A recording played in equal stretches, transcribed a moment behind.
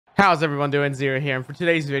How's everyone doing? Zero here, and for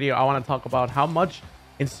today's video I want to talk about how much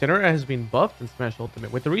Incineroar has been buffed in Smash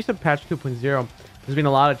Ultimate. With the recent patch 2.0, there's been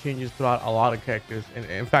a lot of changes throughout a lot of characters, and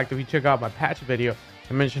in fact, if you check out my patch video,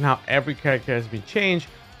 I mentioned how every character has been changed,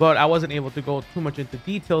 but I wasn't able to go too much into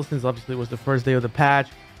detail since obviously it was the first day of the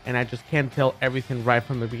patch, and I just can't tell everything right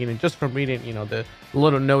from the beginning just from reading, you know, the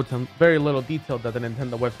little notes and very little detail that the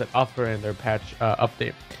Nintendo website offer in their patch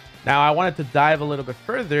update. Now, I wanted to dive a little bit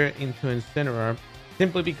further into Incineroar,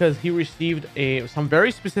 simply because he received some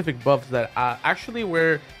very specific buffs that actually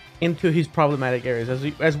were into his problematic areas.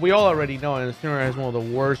 As we all already know, Incineroar has one of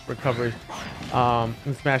the worst recoveries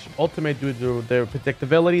in Smash Ultimate due to the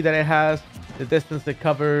predictability that it has, the distance it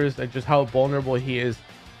covers, and just how vulnerable he is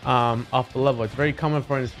off the level. It's very common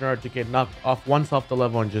for Incineroar to get knocked off once off the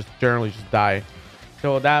level and just generally just die.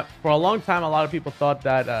 So that for a long time, a lot of people thought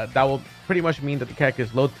that that will pretty much mean that the character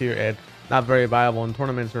is low tier and not very viable in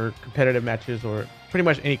tournaments or competitive matches or pretty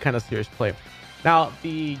much any kind of serious play. Now,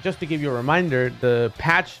 just to give you a reminder, the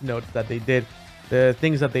patch notes that they did, the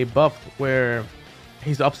things that they buffed were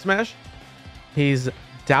his up smash, his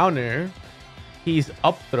down air, his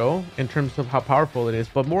up throw in terms of how powerful it is,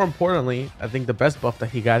 but more importantly, I think the best buff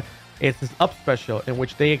that he got is his up special, in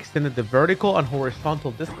which they extended the vertical and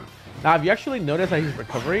horizontal distance. Now, if you actually notice that his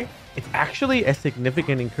recovery, it's actually a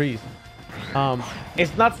significant increase.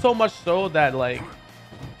 It's not so much so that like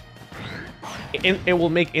it will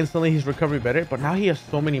make instantly his recovery better, but now he has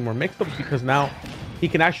so many more mix-ups because now he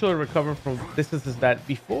can actually recover from distances that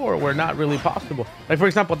before were not really possible. Like, for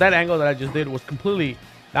example, that angle that I just did was completely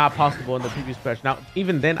not possible in the previous patch. Now,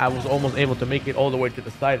 even then, I was almost able to make it all the way to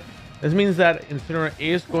the side. This means that Incineroar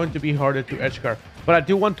is going to be harder to edge guard. But I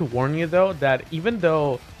do want to warn you, though, that even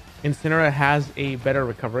though Incineroar has a better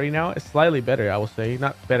recovery now, it's slightly better, I will say,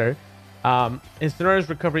 not better. Incineroar's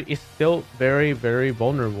recovery is still very, very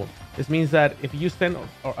vulnerable. This means that if you send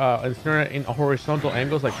Incineroar in a horizontal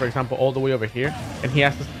angles, like for example all the way over here, and he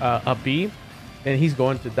has this up B, then he's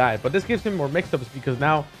going to die. But this gives him more mix-ups because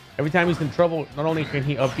now every time he's in trouble, not only can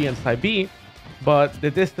he up B and side B, but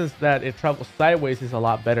the distance that it travels sideways is a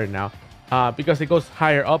lot better now. Because it goes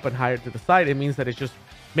higher up and higher to the side, it means that it just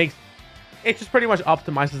pretty much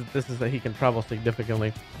optimizes the distance that he can travel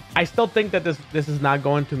significantly. I still think that this is not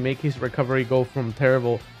going to make his recovery go from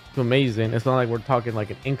terrible to amazing. It's not like we're talking like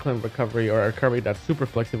an incline recovery or a recovery that's super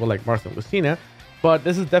flexible like Mars and Lucina, but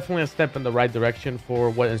this is definitely a step in the right direction for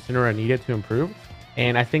what Incineroar needed to improve.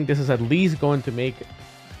 And I think this is at least going to make,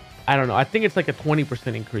 I don't know, I think it's like a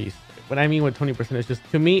 20% increase. What I mean with 20% is just,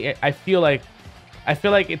 to me, I feel like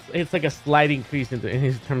it's like a slight increase in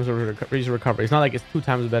his terms of recovery. It's not like it's 2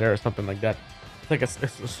 times better or something like that. It's like a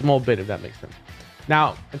small bit, if that makes sense.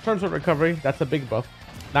 Now, in terms of recovery, that's a big buff.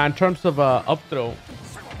 Now, in terms of up throw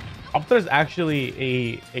is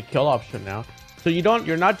actually a kill option now. So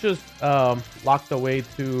you're not just locked away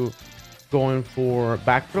to going for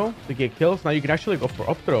back throw to get kills. Now you can actually go for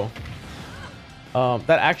up throw.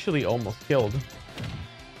 That actually almost killed.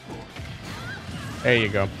 There you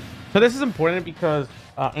go. So this is important because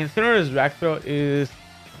Incineroar's back throw is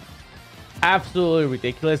absolutely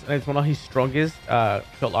ridiculous, and it's one of his strongest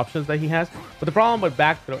kill options that he has. But the problem with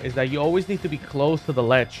back throw is that you always need to be close to the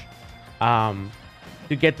ledge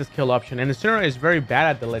to get this kill option. And Incineroar is very bad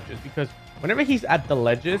at the ledges because whenever he's at the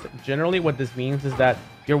ledges, generally what this means is that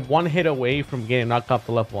you're one hit away from getting knocked off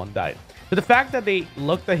the level and died. So the fact that they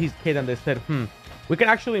looked at his kit and they said, we can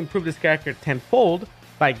actually improve this character tenfold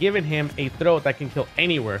by giving him a throw that can kill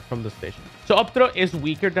anywhere from the station. So up throw is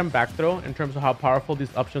weaker than back throw in terms of how powerful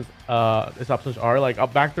these options are. Like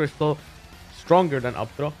back throw is still stronger than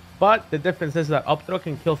up throw, but the difference is that up throw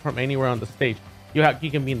can kill from anywhere on the stage. You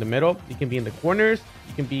can be in the middle, you can be in the corners,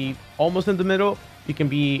 you can be almost in the middle, you can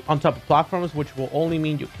be on top of platforms, which will only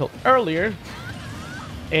mean you killed earlier.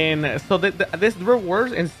 And so this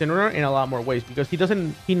rewards Incineroar in a lot more ways because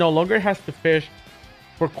he no longer has to fish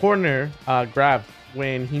for corner grabs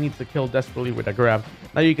when he needs to kill desperately with a grab.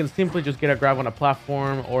 Now you can simply just get a grab on a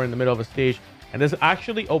platform or in the middle of a stage, and this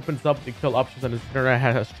actually opens up the kill options that Incineroar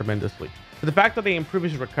has tremendously. So the fact that they improved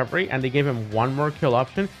his recovery and they gave him one more kill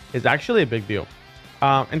option is actually a big deal.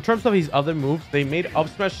 In terms of his other moves, they made up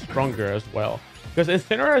smash stronger as well, because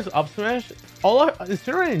Incineroar's up smash,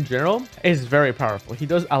 Incineroar in general is very powerful. He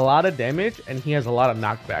does a lot of damage and he has a lot of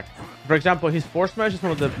knockback. For example, his force smash is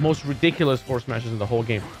one of the most ridiculous force smashes in the whole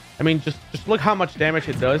game. I mean, just look how much damage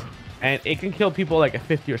it does, and it can kill people like at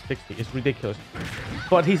 50 or 60. It's ridiculous.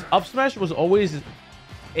 But his up smash was always,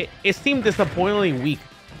 it seemed disappointingly weak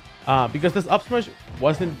because this up smash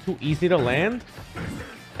wasn't too easy to land,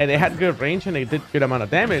 and it had good range and it did good amount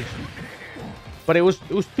of damage, but it was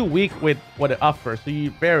too weak with what it offers, so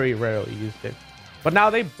you very rarely used it. but now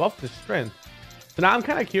they buffed the strength. So now I'm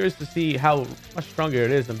kind of curious to see how much stronger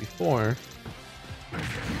it is than before.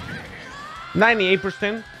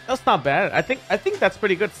 98%. That's not bad. I think that's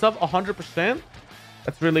pretty good. Sub 100%.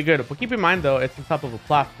 That's really good. But keep in mind though, it's on top of a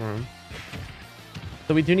platform.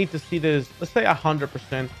 So we do need to see this, let's say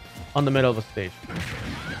 100% on the middle of the stage.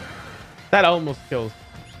 That almost kills.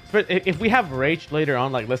 If we have Rage later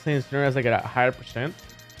on, like let's say Incineroar has like a higher percent,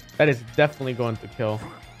 that is definitely going to kill.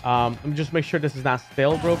 Let me just make sure this is not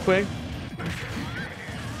stale real quick.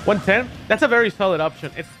 110. That's a very solid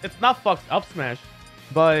option. It's not fucked up smash,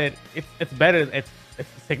 but it's better. It's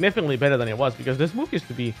significantly better than it was, because this move used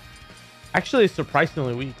to be actually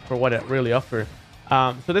surprisingly weak for what it really offered.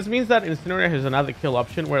 So this means that Incineroar has another kill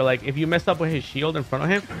option where, like, if you mess up with his shield in front of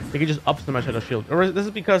him, you can just up smash at a shield. Or this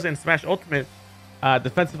is because in Smash Ultimate,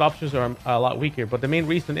 defensive options are a lot weaker. But the main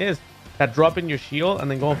reason is that dropping your shield and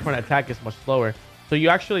then going for an attack is much slower. So you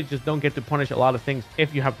actually just don't get to punish a lot of things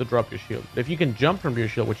if you have to drop your shield. But if you can jump from your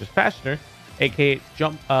shield, which is faster, aka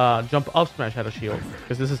jump up smash at a shield,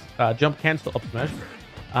 because this is jump cancel up smash.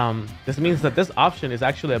 This means that this option is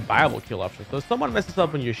actually a viable kill option. So if someone messes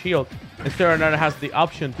up on your shield, Incineroar has the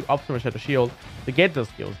option to up smash at the shield to get those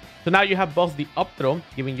kills. So now you have both the up throw,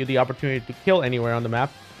 giving you the opportunity to kill anywhere on the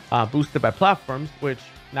map, boosted by platforms, which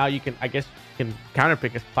now you can, I guess, you can counter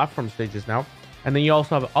pick as platform stages now. And then you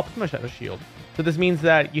also have an up smash at the shield. So this means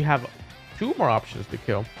that you have 2 more options to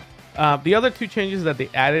kill. The other 2 changes that they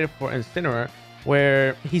added for Incineroar,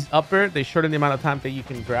 where he's upper, they shorten the amount of time that you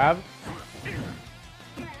can grab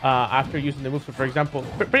after using the move. So for example,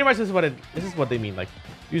 pretty much this is what they mean. Like,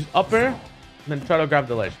 use upper and then try to grab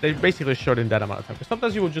the ledge. They basically shorten that amount of time. Because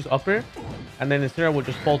sometimes you will just upper and then Incineroar will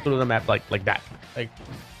just fall through the map like that. Like,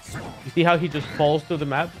 you see how he just falls through the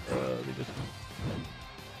map? Just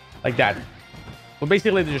like that. Well,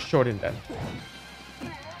 basically they just shortened that.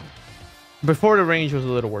 Before, the range was a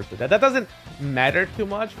little worse with that. That doesn't matter too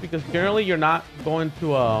much, because generally you're not going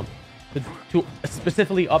to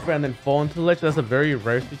specifically upper and then fall into the ledge. That's a very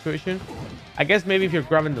rare situation. I guess maybe if you're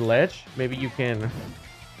grabbing the ledge, maybe you can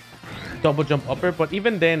double jump upper, but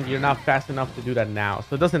even then you're not fast enough to do that now,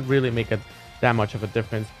 so it doesn't really make that much of a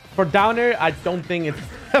difference. For downer, I don't think it's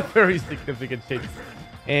a very significant change,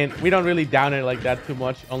 and we don't really downer like that too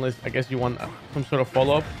much, unless I guess you want some sort of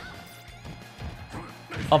follow-up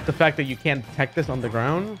of the fact that you can't detect this on the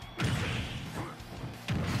ground.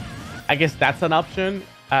 I guess that's an option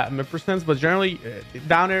at mid%, but generally the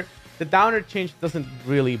downer change doesn't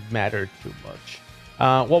really matter too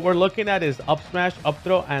much. What we're looking at is up smash, up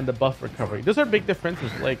throw, and the buff recovery. Those are big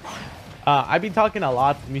differences. Like, I've been talking a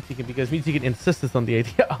lot to Musikin because Musikin insists on the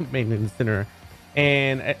idea of main Incineroar,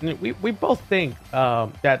 and we both think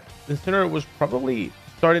that Incineroar was probably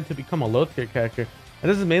starting to become a low tier character, and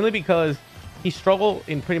this is mainly because he struggled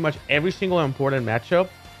in pretty much every single important matchup.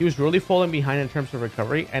 He was really falling behind in terms of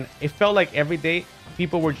recovery, and it felt like every day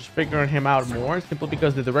people were just figuring him out more, simply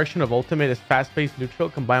because the direction of ultimate is fast-paced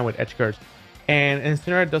neutral combined with edge guards, and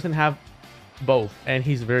Incineroar doesn't have both, and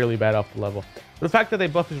he's really bad off the level. But the fact that they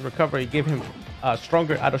buffed his recovery gave him a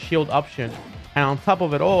stronger out of shield option, and on top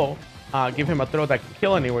of it all, give him a throw that can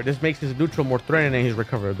kill anywhere. This makes his neutral more threatening and his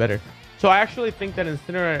recovery better. So I actually think that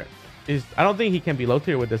Incineroar is, I don't think he can be low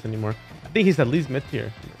tier with this anymore. I think he's at least mid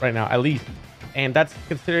tier right now, at least. And that's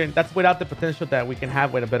without the potential that we can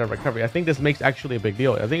have with a better recovery. I think this makes actually a big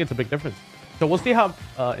deal. I think it's a big difference. So we'll see how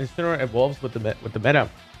Incineroar evolves with the meta,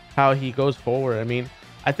 how he goes forward. I mean,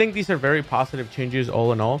 I think these are very positive changes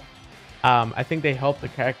all in all. I think they help the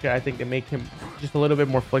character. I think they make him just a little bit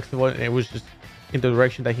more flexible, and it was just in the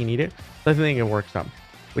direction that he needed. So I think it works out.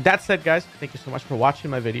 With that said, guys, thank you so much for watching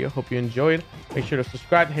my video. Hope you enjoyed. Make sure to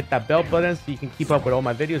subscribe, hit that bell button so you can keep up with all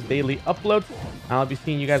my videos, daily uploads. And I'll be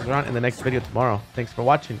seeing you guys around in the next video tomorrow. Thanks for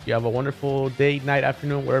watching. You have a wonderful day, night,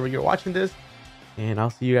 afternoon, wherever you're watching this. And I'll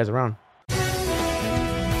see you guys around.